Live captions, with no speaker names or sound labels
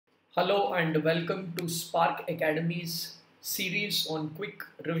Hello and welcome to Spark Academy's series on quick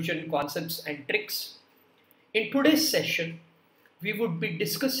revision concepts and tricks. In today's session, we would be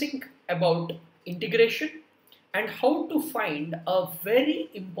discussing about integration and how to find a very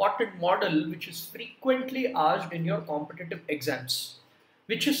important model which is frequently asked in your competitive exams,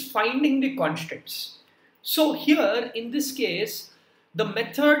 which is finding the constants. So here in this case, the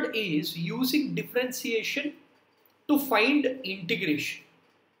method is using differentiation to find integration,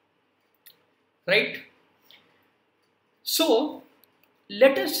 right? So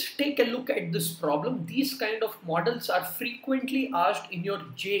let us take a look at this problem. These kind of models are frequently asked in your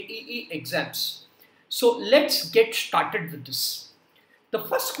JEE exams. So let's get started with this. The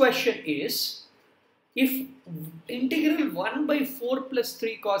first question is, if integral 1 by 4 plus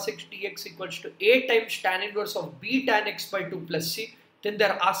 3 cos x dx equals to a times tan inverse of b tan x by 2 plus c, then they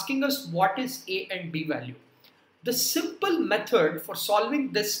are asking us what is a and b value. The simple method for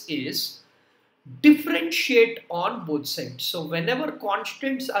solving this is differentiate on both sides. So whenever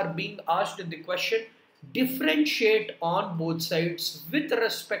constants are being asked in the question, differentiate on both sides with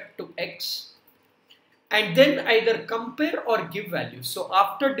respect to x and then either compare or give values. So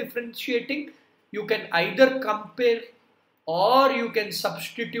after differentiating, you can either compare or you can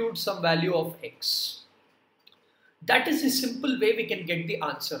substitute some value of x. That is a simple way we can get the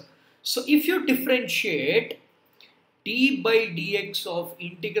answer. So if you differentiate d by dx of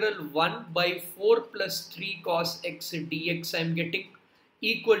integral 1 by 4 plus 3 cos x dx, I am getting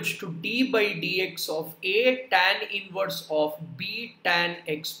equals to d by dx of a tan inverse of b tan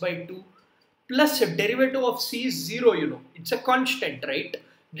x by 2 plus a derivative of c is 0, it's a constant, right?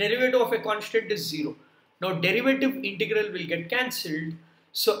 Derivative of a constant is 0. Now derivative integral will get cancelled.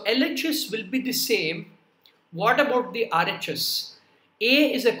 So LHS will be the same. What about the RHS?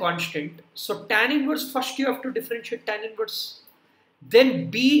 A is a constant, so tan inverse, first you have to differentiate tan inverse, then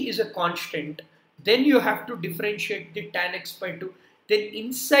B is a constant, then you have to differentiate the tan x by 2, then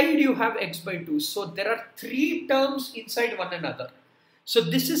inside you have x by 2, so there are three terms inside one another. So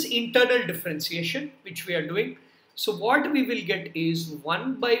this is internal differentiation which we are doing. So what we will get is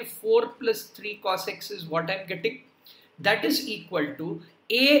 1 by 4 plus 3 cos x is what I am getting, that is equal to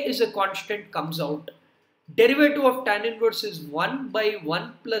A is a constant, comes out. Derivative of tan inverse is 1 by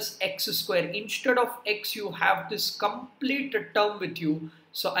 1 plus x square. Instead of x, you have this complete term with you.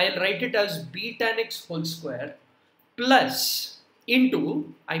 So I'll write it as b tan x whole square plus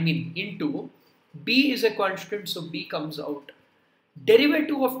into b is a constant, so b comes out.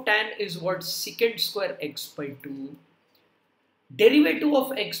 Derivative of tan is what? Secant square x by 2. Derivative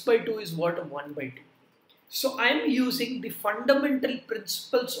of x by 2 is what? 1 by 2. So I am using the fundamental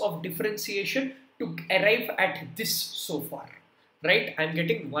principles of differentiation to arrive at this so far, right? I'm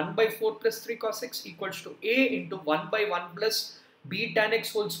getting 1 by 4 plus 3 cos x equals to a into 1 by 1 plus b tan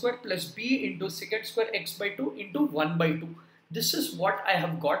x whole square plus b into secant square x by 2 into 1 by 2. This is what I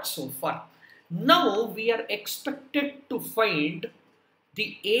have got so far. Now we are expected to find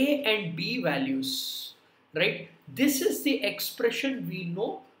the a and b values, right? This is the expression we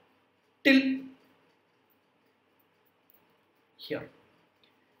know till here.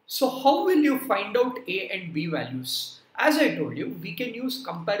 So how will you find out a and b values? As I told you, we can use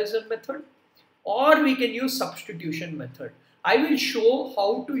comparison method or we can use substitution method. I will show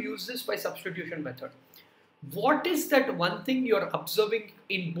how to use this by substitution method. What is that one thing you are observing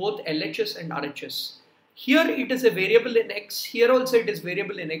in both LHS and RHS? Here it is a variable in x, here also it is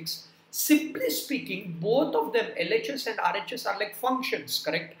variable in x. Simply speaking, both of them, LHS and RHS, are like functions,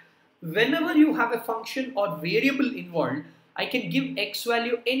 correct? Whenever you have a function or variable involved, I can give x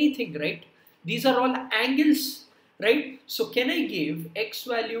value anything, right? These are all angles, right? So can I give x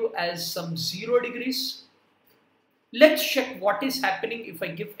value as some 0 degrees? Let's check what is happening if I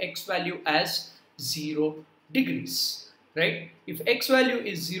give x value as 0 degrees, right? If x value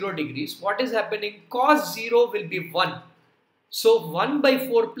is 0 degrees, what is happening? Cos 0 will be 1. So 1 by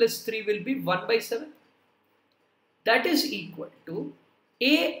 4 plus 3 will be 1 by 7. That is equal to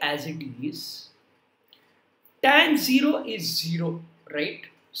a as it is. Tan 0 is 0, right?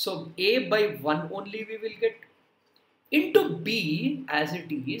 So a by 1 only we will get, into b as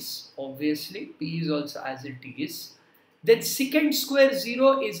it is, obviously b is also as it is. Then secant square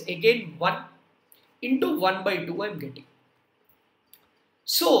 0 is again 1 into 1 by 2 I am getting.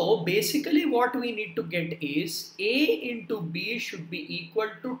 So basically what we need to get is a into b should be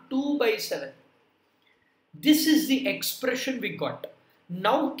equal to 2 by 7. This is the expression we got.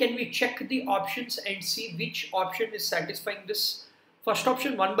 Now can we check the options and see which option is satisfying this? First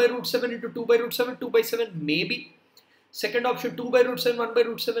option 1 by root 7 into 2 by root 7, 2 by 7 maybe. Second option 2 by root 7, 1 by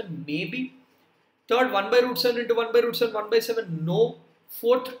root 7 maybe. Third 1 by root 7 into 1 by root 7, 1 by 7 no.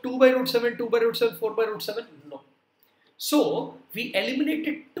 Fourth, 2 by root 7, 2 by root 7, 4 by root 7? No. So we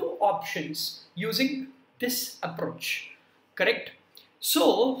eliminated two options using this approach, correct?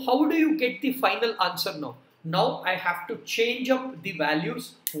 So how do you get the final answer now? Now I have to change up the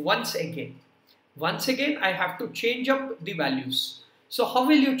values once again. Once again, I have to change up the values. So how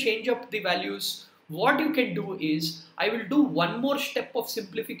will you change up the values? What you can do is, I will do one more step of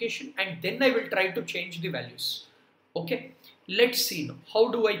simplification and then I will try to change the values. Okay, let's see now. How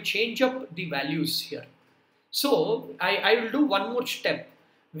do I change up the values here? So I will do one more step,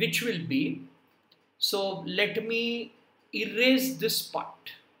 which will be, so let me erase this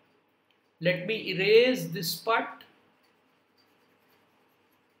part. Let me erase this part.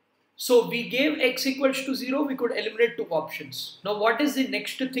 So we gave x equals to 0, we could eliminate two options. Now what is the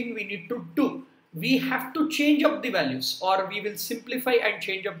next thing we need to do? We have to change up the values, or we will simplify and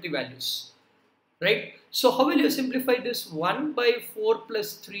change up the values, right? So how will you simplify this? 1 by 4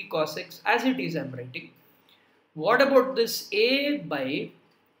 plus 3 cos x, as it is I'm writing. What about this a by,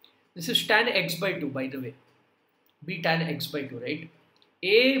 this is tan x by 2 by the way, b tan x by 2, right?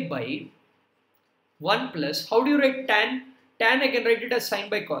 A by 1 plus, how do you write tan? Tan I can write it as sine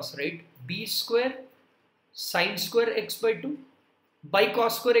by cos, right? B square sine square x by 2 by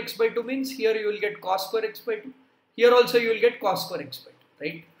cos square x by 2 means here you will get cos square x by 2. Here also you will get cos square x by 2,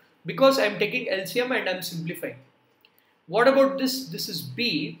 right? Because I am taking LCM and I am simplifying. What about this? This is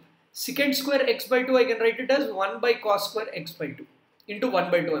b secant square x by 2. I can write it as 1 by cos square x by 2 into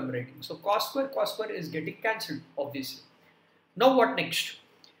 1 by 2 I am writing. So cos square is getting cancelled obviously. Now what next?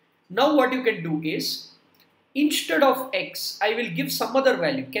 Now what you can do is, instead of x, I will give some other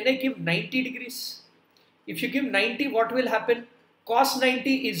value. Can I give 90 degrees? If you give 90, what will happen? Cos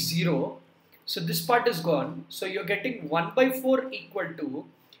 90 is 0. So this part is gone. So you're getting 1 by 4 equal to,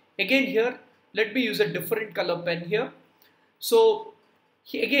 again here, let me use a different color pen here. So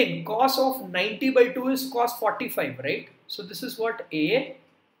again, cos of 90 by 2 is cos 45, right? So this is what a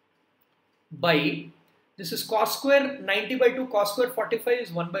by, this is cos square 90 by 2, cos square 45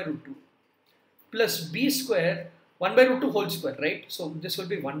 is 1 by root 2. Plus b square 1 by root 2 whole square, right? So this will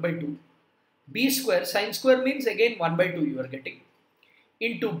be 1 by 2. B square sine square means again 1 by 2 you are getting,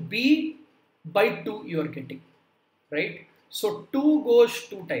 into b by 2 you are getting, right? So 2 goes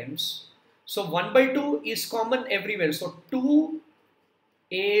 2 times. So 1 by 2 is common everywhere. So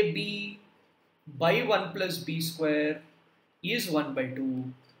 2ab by 1 plus b square is 1 by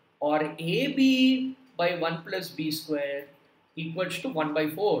 2, or ab by 1 plus b square equals to 1 by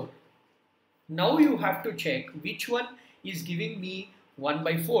 4. Now you have to check which one is giving me 1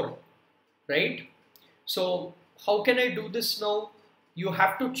 by 4, right? So how can I do this now? You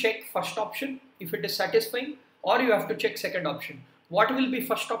have to check first option if it is satisfying, or you have to check second option. What will be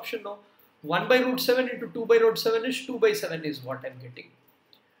first option now? 1 by root 7 into 2 by root 7 is 2 by 7 is what I'm getting.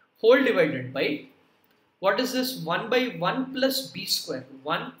 Whole divided by, what is this? 1 by 1 plus b square.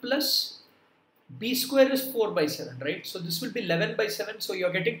 1 plus b square is 4 by 7, right? So this will be 11 by 7. So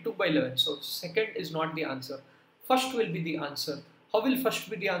you're getting 2 by 11. So second is not the answer. First will be the answer. How will first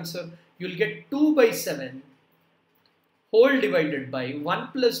be the answer? You'll get 2 by 7 whole divided by 1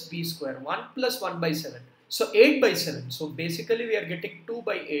 plus b square. 1 plus 1 by 7. So 8 by 7. So basically we are getting 2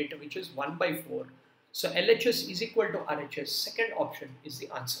 by 8, which is 1 by 4. So LHS is equal to RHS. Second option is the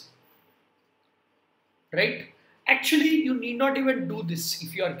answer, right? Actually, you need not even do this.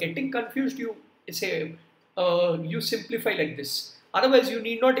 If you are getting confused, you say you simplify like this. Otherwise, you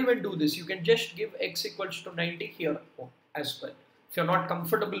need not even do this. You can just give x equals to 90 here as well, if you're not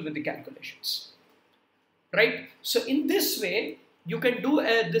comfortable with the calculations, right? So in this way, you can do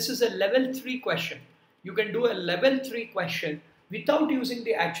this is a level 3 question. You can do a level 3 question without using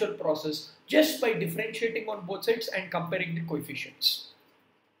the actual process, just by differentiating on both sides and comparing the coefficients,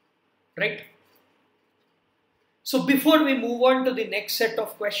 right? So before we move on to the next set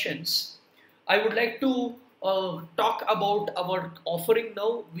of questions, I would like to talk about our offering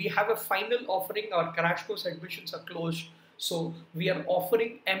now. We have a final offering. Our crash course admissions are closed. So we are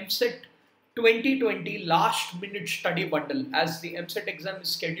offering EAMCET 2020 last minute study bundle, as the EAMCET exam is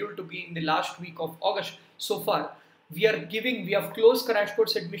scheduled to be in the last week of August. So far, we have closed crash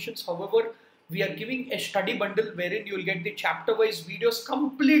course admissions. However, we are giving a study bundle wherein you will get the chapter-wise videos,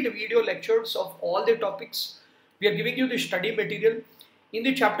 complete video lectures of all the topics. We are giving you the study material. In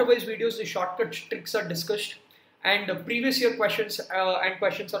the chapter-wise videos, the shortcut tricks are discussed, and the previous year questions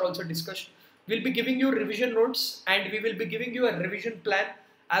are also discussed. We'll be giving you revision notes, and we will be giving you a revision plan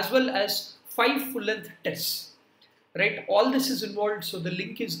as well as 5 full-length tests. Right? All this is involved, so the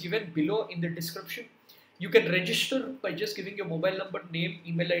link is given below in the description. You can register by just giving your mobile number, name,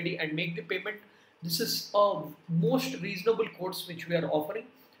 email ID, and make the payment. This is a most reasonable course which we are offering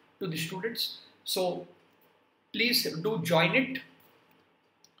to the students. So please do join it.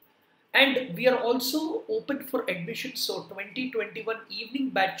 And we are also open for admissions. So 2021 evening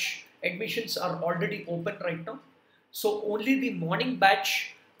batch admissions are already open right now. So only the morning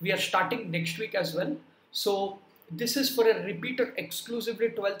batch we are starting next week as well. So this is for a repeater, exclusively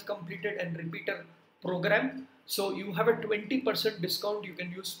 12th completed and repeater program. So you have a 20% discount. You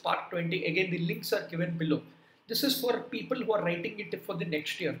can use Spark 20. Again, the links are given below. This is for people who are writing it for the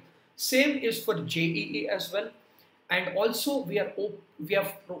next year. Same is for JEE as well. And also we are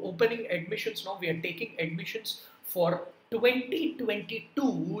opening admissions now. We are taking admissions for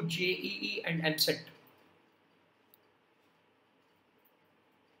 2022 JEE and EAMCET.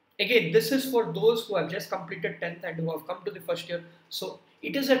 Again, this is for those who have just completed 10th and who have come to the first year. So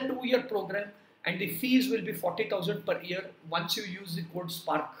it is a 2-year program and the fees will be 40,000 per year once you use the code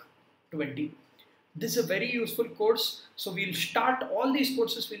SPARK20. This is a very useful course. So we'll start all these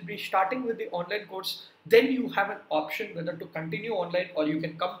courses. We'll be starting with the online course. Then you have an option whether to continue online or you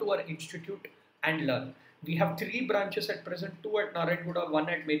can come to our institute and learn. We have 3 branches at present, 2 at Narayanguda, 1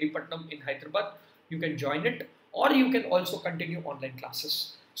 at Medipatnam in Hyderabad. You can join it or you can also continue online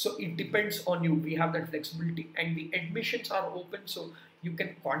classes. So it depends on you. We have that flexibility and the admissions are open. So you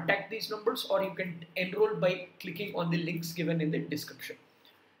can contact these numbers or you can enroll by clicking on the links given in the description.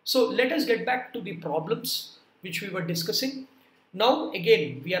 So let us get back to the problems which we were discussing. Now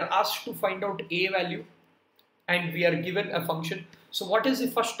again, we are asked to find out A value and we are given a function. So what is the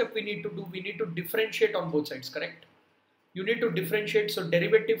first step we need to do? We need to differentiate on both sides, correct? You need to differentiate. So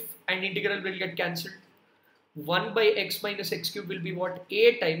derivative and integral will get cancelled. 1 by x minus x cube will be what?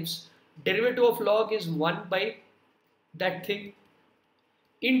 A times derivative of log is 1 by that thing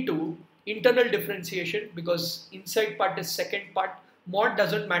into internal differentiation, because inside part is second part. Mod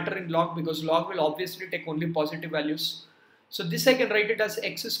doesn't matter in log because log will obviously take only positive values. So this I can write it as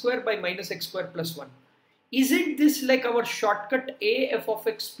x square by minus x square plus 1. Isn't this like our shortcut a f of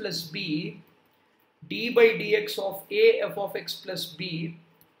x plus b d by dx of a f of x plus b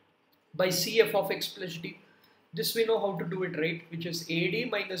by c f of x plus d? This we know how to do it, right? Which is ad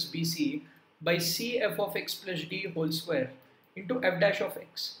minus bc by c f of x plus d whole square into f dash of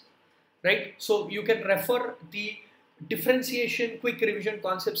x, right? So you can refer the differentiation quick revision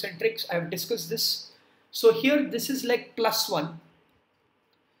concepts and tricks. I have discussed this. So here this is like plus 1,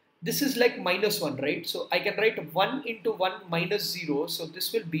 this is like minus 1, right? So I can write 1 into 1 minus 0. So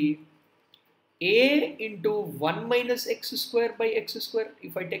this will be a into 1 minus x square by x square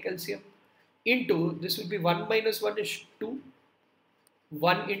if I take LCM, into this will be 1 minus 1 is 2,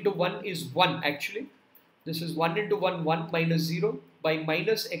 1 into 1 is 1 actually. This is 1 into 1, 1 minus 0 by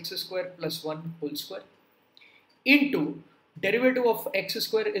minus x square plus 1 whole square into derivative of x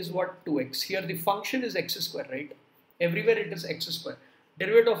square is what? 2x. Here the function is x square, right? Everywhere it is x square.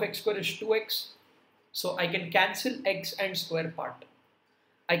 Derivative of x square is 2x. So I can cancel x and square part.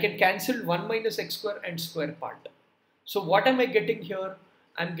 I can cancel 1 minus x square and square part. So what am I getting here?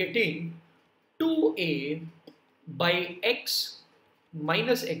 I'm getting 2a by x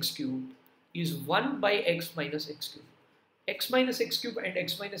minus x cube is 1 by x minus x cube. X minus x cube and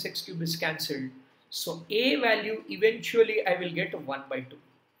x minus x cube is cancelled. So a value eventually I will get 1 by 2.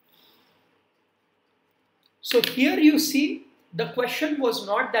 So here you see the question was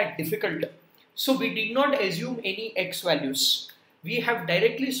not that difficult. So we did not assume any x values. We have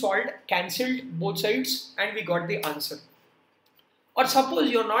directly solved, cancelled both sides and we got the answer. Or suppose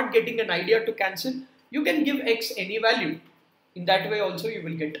you are not getting an idea to cancel, you can give x any value. In that way also you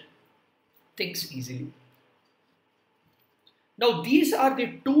will get things easily. Now these are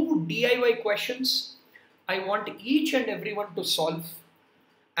the 2 DIY questions I want each and everyone to solve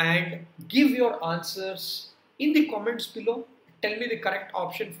and give your answers in the comments below. Tell me the correct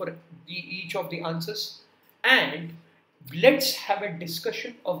option for each of the answers and let's have a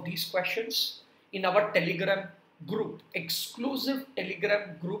discussion of these questions in our Telegram group, exclusive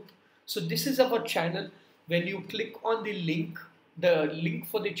Telegram group. So this is our channel. When you click on the link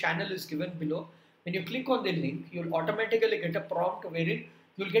for the channel is given below. When you click on the link, you'll automatically get a prompt wherein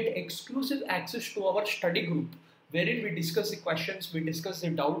you'll get exclusive access to our study group, wherein we discuss the questions, we discuss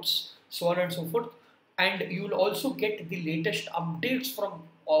the doubts, so on and so forth. And you'll also get the latest updates from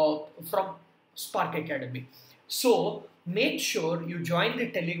Spark Academy. So make sure you join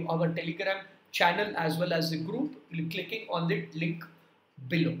the our Telegram channel as well as the group, clicking on the link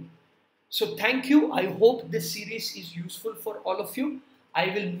below. So thank you. I hope this series is useful for all of you.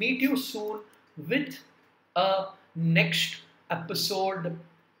 I will meet you soon with a next episode.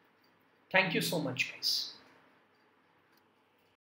 Thank you so much, guys.